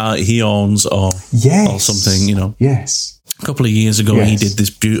a guitar he owns or something, you know. Yes. A couple of years ago, he did this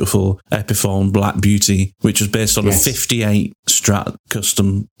beautiful Epiphone Black Beauty, which was based on a 58 Strat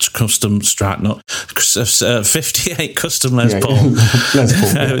custom Strat, not 58 custom Les Paul.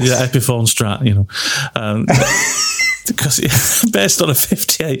 Epiphone Strat, you know. Because based on a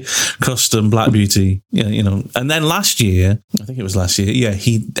 58 custom Black Beauty, you know. And then last year, I think it was last year,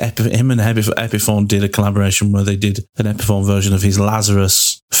 him and Epiphone did a collaboration where they did an Epiphone version of his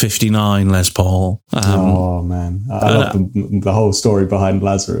Lazarus 59 Les Paul. Oh man, I love the whole story behind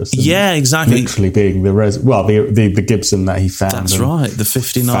Lazarus. Yeah, exactly. Literally being the Gibson that he found. That's right, the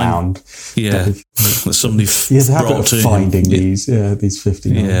 59 found. Yeah, that somebody brought to finding him. These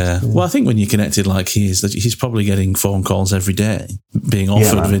 59s. Yeah. Well, I think when you're connected like he is, that he's probably getting phone calls every day, being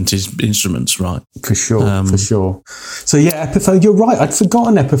offered vintage instruments, right? For sure. So Epiphone, you're right. I'd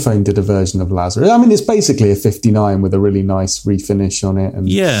forgotten Epiphone did a version of Lazarus. I mean, it's basically a 59 with a really nice refinish on it, and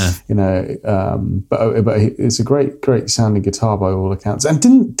you know, but it's a great sounding guitar by all accounts. And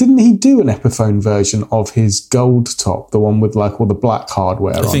didn't he do an Epiphone version of his Gold Top, the one with like all the black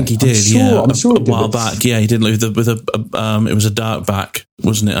hardware? I think he did. I'm sure a while back. Yeah, he did with a it was a dark back,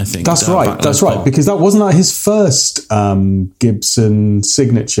 wasn't it? I think that's right. That's right, because that wasn't like his first Gibson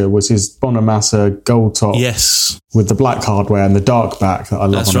signature. Was his Bonamassa Gold Top? Yes, with the black hardware and the dark back that I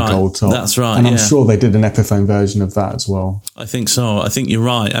love on a Gold Top. That's right. And I'm sure they did an Epiphone version of that as well. I think so. I think you're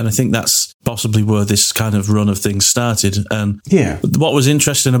right, and I think that's possibly where this kind of run of things started. And what was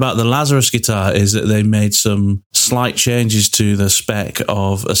interesting about the Lazarus guitar is that they made some slight changes to the spec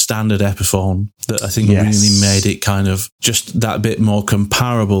of a standard Epiphone that I think really made it kind of just that bit more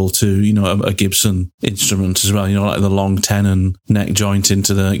comparable to, you know, a Gibson instrument as well. You know, like the long tenon neck joint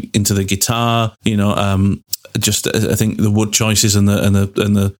into the guitar. You know, just I think the wood choices and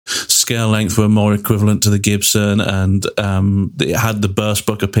the scale length were more equivalent to the Gibson, and it had the burst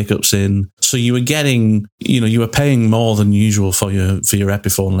bucker pickups in. So you were getting, you know, you were paying more than usual for your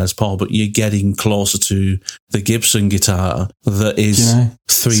Epiphone Les Paul, but you're getting closer to the Gibson guitar that is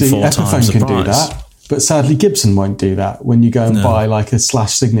 3-4 times the price. Epiphone can do that. But sadly, Gibson won't do that. When you go and buy like a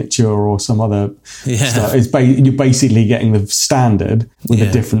Slash Signature or some other stuff, you're basically getting the standard with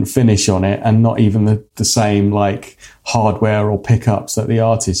a different finish on it, and not even the same like hardware or pickups that the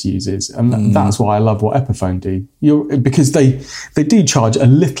artist uses. And that's why I love what Epiphone do. Because they do charge a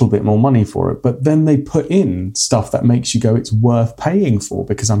little bit more money for it, but then they put in stuff that makes you go, it's worth paying for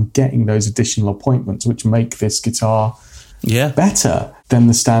because I'm getting those additional appointments, which make this guitar better than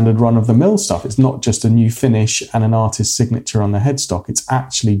the standard run-of-the-mill stuff. It's not just a new finish and an artist's signature on the headstock. It's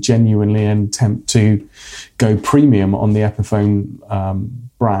actually genuinely an attempt to go premium on the Epiphone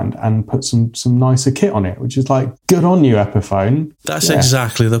brand and put some nicer kit on it, which is like, good on you, Epiphone. That's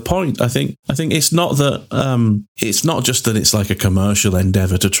exactly the point. I think it's not that it's not just that it's like a commercial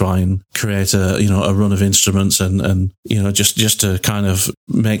endeavor to try and create a run of instruments and you know just to kind of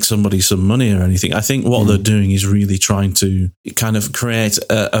make somebody some money or anything. I think what they're doing is really trying to kind of create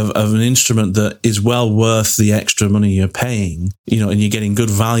of an instrument that is well worth the extra money you're paying, you know, and you're getting good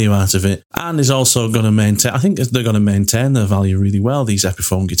value out of it, and is also going to maintain. I think they're going to maintain their value really well, these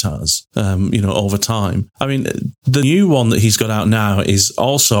Epiphone guitars, you know, over time. I mean, the new one that he's got out now is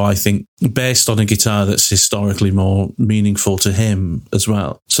also, I think, based on a guitar that's historically more meaningful to him as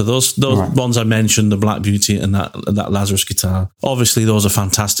well. So those ones I mentioned, the Black Beauty and that Lazarus guitar, obviously those are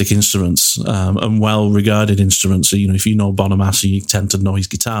fantastic instruments and well-regarded instruments. So, you know, if you know Bonamassa, you tend to know his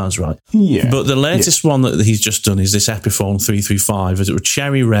guitars, right? Yeah. But the latest one that he's just done is this Epiphone 335. It's a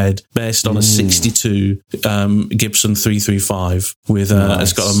cherry red based on a 62 Gibson 335 with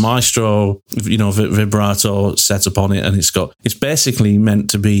it's got a Maestro, you know, vibrato set up on it, and it's basically meant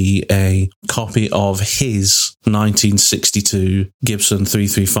to be a a copy of his 1962 Gibson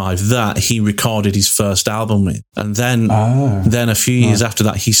 335 that he recorded his first album with. And then a few years after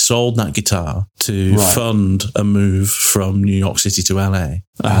that, he sold that guitar to fund a move from New York City to LA.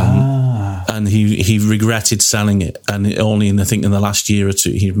 And he regretted selling it, and only in the last year or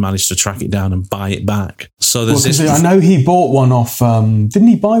two he managed to track it down and buy it back. So there's I know he bought one off. Didn't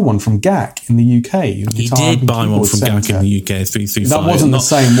he buy one from GAC in the UK? He did buy one from GAC in the UK, 335. That wasn't the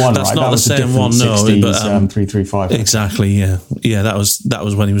same one, that's right? Not that the was same one, no. 60s, but 335. Exactly, yeah. That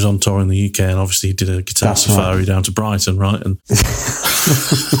was when he was on tour in the UK, and obviously he did a guitar safari down to Brighton, right? And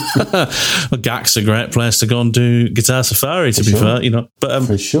GAC's a great place to go and do guitar safari, to be fair, But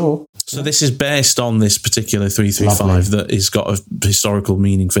for sure. So this is based on this particular 335 that has got a historical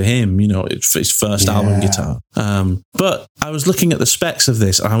meaning for him, it's his first album guitar. But I was looking at the specs of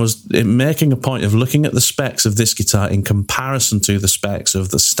this, and I was making a point of looking at the specs of this guitar in comparison to the specs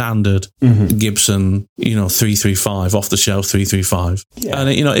of the standard Gibson, 335, off-the-shelf 335. Yeah. And,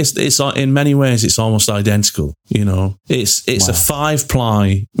 it's in many ways, it's almost identical, It's a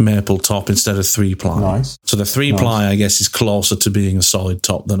 5-ply maple top instead of 3-ply. Nice. So the 3-ply, I guess, is closer to being a solid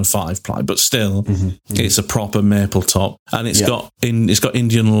top than a 5-ply, but still, it's a proper maple top, and it's got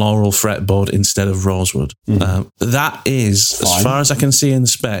Indian laurel fretboard instead of rosewood. That is, as far as I can see in the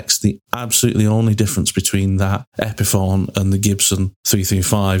specs, the absolutely only difference between that Epiphone and the Gibson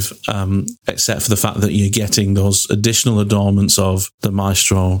 335, except for the fact that you're getting those additional adornments of the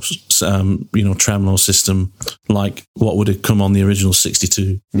Maestro, tremolo system, like what would have come on the original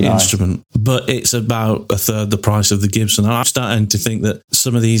 62 instrument. But it's about a third the price of the Gibson. And I'm starting to think that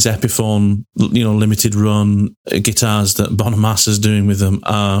some of these Epiphone, limited run guitars that Bonamassa's doing with them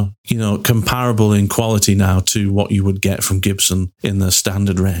are, comparable in quality now to what you would get from Gibson in the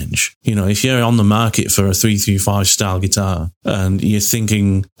standard range. If you're on the market for a 335 style guitar and you're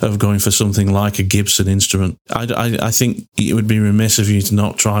thinking of going for something like a Gibson instrument, I think it would be remiss of you to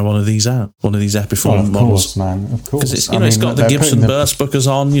not try one of these out, one of these Epiphone models. Of course, man. Of course. Because it's got the Gibson burst bookers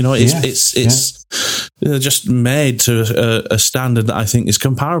on, it's they're just made to a standard that I think is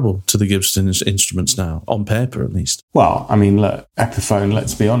comparable to the Gibson instruments now, on paper at least. Well, look, Epiphone,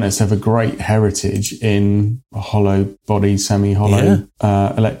 let's be honest, have a great heritage in hollow body, semi-hollow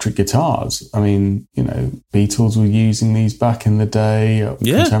electric guitars. Beatles were using these back in the day.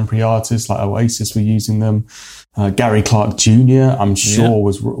 Contemporary artists like Oasis were using them. Gary Clark Jr., I'm sure,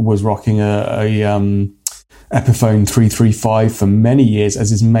 was rocking a Epiphone 335 for many years as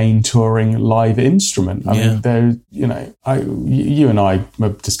his main touring live instrument. You and I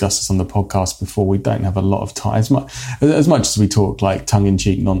have discussed this on the podcast before. We don't have a lot of time. As much as we talk like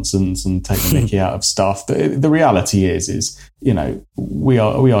tongue-in-cheek nonsense and take the mickey out of stuff, the reality is we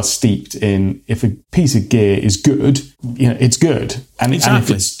are steeped in, if a piece of gear is good, it's good. And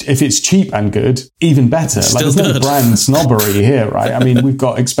if it's cheap and good, even better. There's no brand snobbery here, right? We've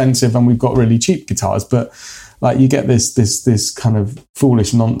got expensive and we've got really cheap guitars, but you get this kind of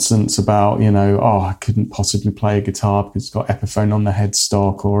foolish nonsense about, I couldn't possibly play a guitar because it's got Epiphone on the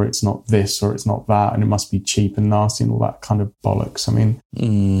headstock, or it's not this, or it's not that, and it must be cheap and nasty and all that kind of bollocks.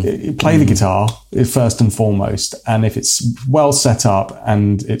 Play the guitar first and foremost, and if it's well set up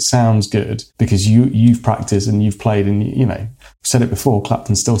and it sounds good because you've practiced and you've played, and I've said it before,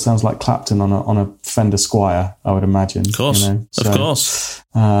 Clapton still sounds like Clapton on a Fender Squier, I would imagine. Of course, of course.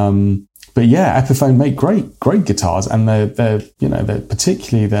 But Epiphone make great guitars, and they're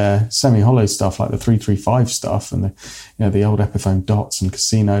particularly their semi-hollow stuff, like the 335 stuff, and the old Epiphone Dots and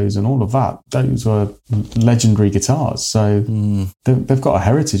Casinos and all of that. Those were legendary guitars. So they've got a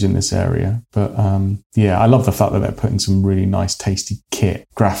heritage in this area. But I love the fact that they're putting some really nice, tasty kit,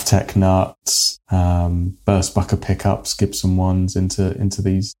 Graphtec nuts, burst bucker pickups, Gibson ones into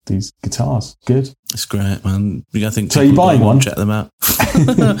these guitars. Good. It's great, man. I think so. You're buying one? Check them out.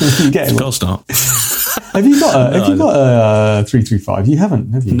 You getting Of course not. Have you got a 335? You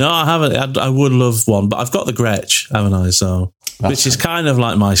haven't, have you? No, I haven't. I would love one, but I've got the Gretsch, haven't I? So, which is kind of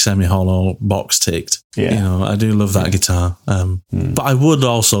like my semi-hollow box ticked. Yeah. I do love that guitar. But I would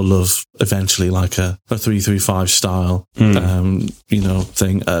also love eventually like a 335 style,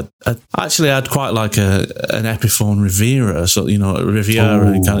 thing. Actually, I'd quite like an Epiphone Riviera. So,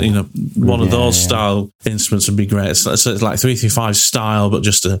 Riviera, one of those style instruments would be great. So it's like 335 style, but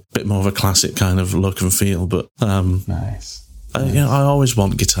just a bit more of a classic kind of look and feel. But, nice. I always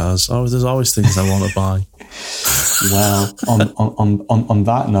want guitars. There's always things I want to buy. Well, on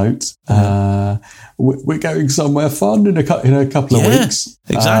that note, we're going somewhere fun in a couple of weeks.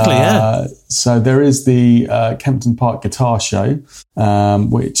 Exactly. So there is the Kempton Park Guitar Show,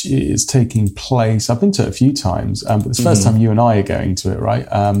 which is taking place. I've been to it a few times, but it's the first time you and I are going to it, right?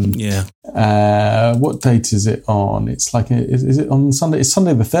 What date is it on? It's like, is it on Sunday? It's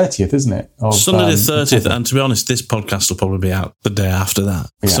Sunday the 30th, isn't it? Sunday the 30th. And to be honest, this podcast will probably be out the day after that.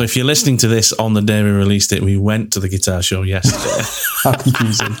 Yeah. So if you're listening to this on the day we released it, we went to the guitar show yesterday. How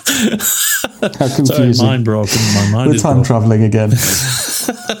confusing. How confusing. Sorry, mind broken. My mind We're is time traveling again.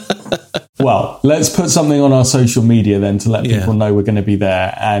 Well, let's put something on our social media then to let people know we're going to be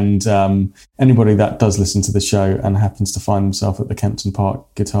there. And anybody that does listen to the show and happens to find themselves at the Kempton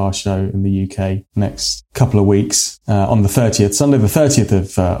Park Guitar Show in the UK next couple of weeks on the 30th, Sunday the 30th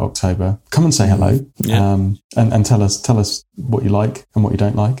of October, come and say hello and tell us what you like and what you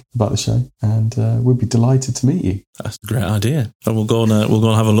don't like about the show. And we'd be delighted to meet you. That's a great idea. And we'll go and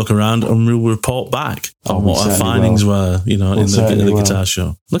have a look around and we'll report back on what our findings were, in the guitar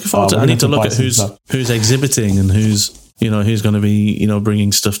show. Looking forward to it. I need to look at who's exhibiting and who's going to be,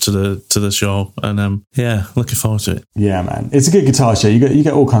 bringing stuff to the show. And looking forward to it. Yeah, man. It's a good guitar show. You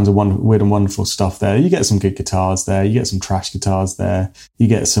get all kinds of weird and wonderful stuff there. You get some good guitars there. You get some trash guitars there. You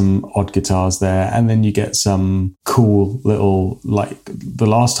get some odd guitars there. And then you get some cool little, like the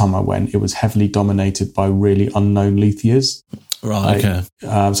last time I went, it was heavily dominated by really unknown luthiers. Right, okay.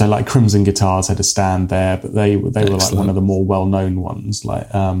 So like Crimson Guitars had a stand there, but they were like one of the more well-known ones.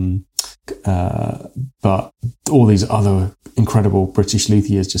 But all these other incredible British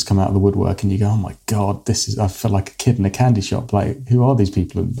luthiers just come out of the woodwork, and you go, "Oh my god, I feel like a kid in a candy shop. Like, who are these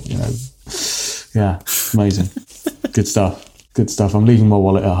people?" And yeah, amazing, good stuff. I'm leaving my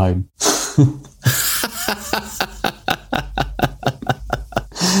wallet at home.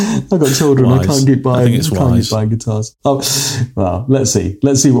 I've got children. Wise. I can't keep buying guitars. Oh, well, let's see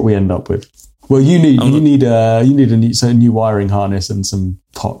what we end up with. Well, you need a new wiring harness and some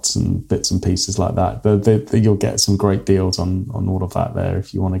pots and bits and pieces like that. You'll get some great deals on all of that there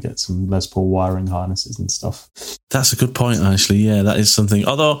if you want to get some Les Paul wiring harnesses and stuff. That's a good point, actually. Yeah, that is something.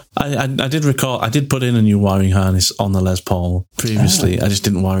 Although I did recall, I did put in a new wiring harness on the Les Paul previously. I just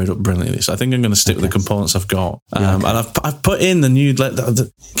didn't wire it up brilliantly. So I think I'm going to stick with the components I've got. And I've put in the new.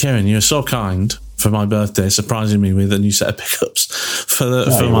 Kieran, you're so kind. For my birthday, surprising me with a new set of pickups for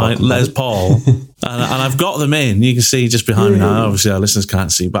my Les Paul, and I've got them in. You can see just behind me now. Obviously, our listeners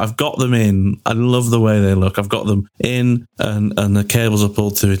can't see, but I've got them in. I love the way they look. I've got them in, and the cables are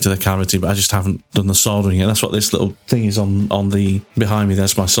pulled through to the cavity, but I just haven't done the soldering yet. That's what this little thing is on the behind me.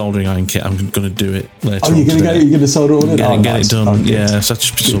 That's my soldering iron kit. I'm going to do it later. Oh, you're going to solder all in? Get it done. Oh, yeah, so I've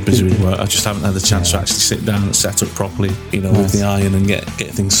just been so busy with work. I just haven't had the chance to actually sit down and set up properly, with the iron and get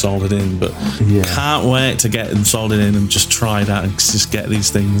things soldered in. But can't wait to get them soldered in and just try that and just get these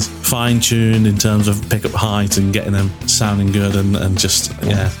things fine-tuned in terms of pickup height and getting them sounding good and just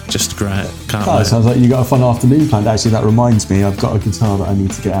great. Can't wait. It sounds like you got a fun afternoon planned. Actually, that reminds me, I've got a guitar that I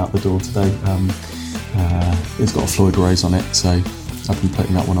need to get out the door today. It's got a Floyd Rose on it, so I've been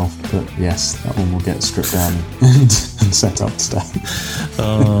putting that one off. But yes, that one will get stripped down and set up today.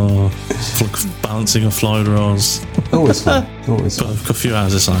 Balancing a Floyd Rose. Always fun. Got a few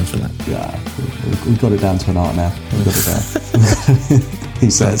hours aside for that. Yeah, we've got it down to an art now. We've got it down. He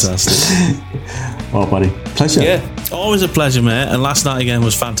says. Fantastic. Well, buddy, pleasure. Yeah, always a pleasure, mate. And last night again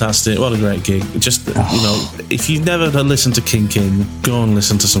was fantastic. What a great gig. Just, if you've never listened to King King, go and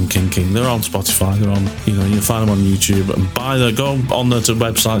listen to some King King. They're on Spotify. They're on, you'll find them on YouTube. And go on their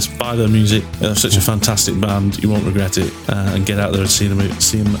websites, buy their music. They're such a fantastic band. You won't regret it. And get out there and see them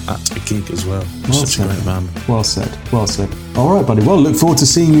at a gig as well. Such a great band. Well said. All right, buddy. Well, look forward to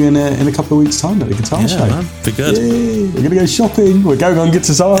seeing you in a couple of weeks' time at the guitar show. Man. Be good. Yay. We're going to go shopping. We're going on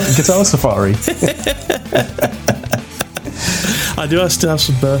guitar safari. I do still have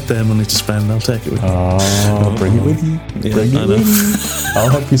some birthday money to spend. I'll take it with me. Oh, bring it with you. Yeah, bring it with you. I'll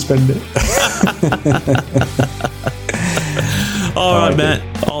help you spend it. All right, mate.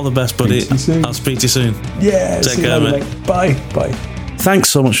 All the best, buddy. I'll speak to you soon. Yeah. Take care, mate. Bye. Thanks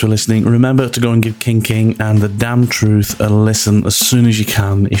so much for listening. Remember to go and give King King and The Damn Truth a listen as soon as you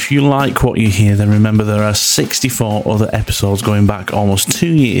can. If you like what you hear, then remember there are 64 other episodes going back almost 2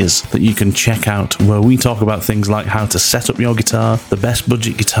 years that you can check out, where we talk about things like how to set up your guitar, the best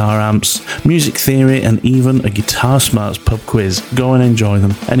budget guitar amps, music theory, and even a Guitar Smarts pub quiz. Go and enjoy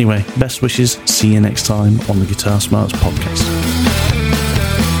them. Anyway, best wishes. See you next time on the Guitar Smarts podcast.